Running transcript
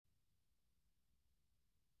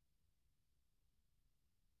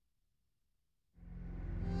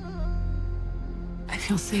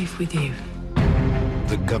you're safe with you.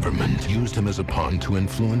 The government used him as a pawn to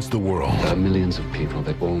influence the world. There are millions of people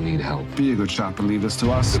that all need help. Be a good chap and leave this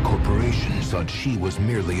to us. The corporation thought she was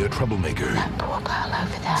merely a troublemaker. That poor girl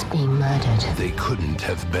over there's being murdered. They couldn't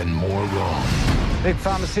have been more wrong. Big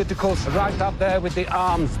pharmaceuticals right up there with the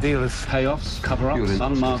arms dealers. Payoffs, cover-ups,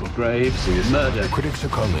 unmarked graves, murder. Critics are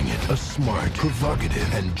calling it a smart,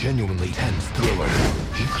 provocative, and genuinely tense thriller.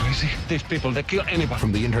 You crazy? These people, they kill anybody.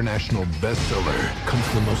 From the international bestseller comes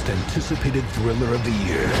the most anticipated thriller of the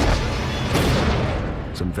year.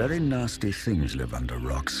 Some very nasty things live under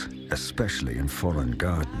rocks, especially in foreign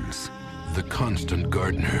gardens. The Constant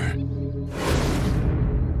Gardener.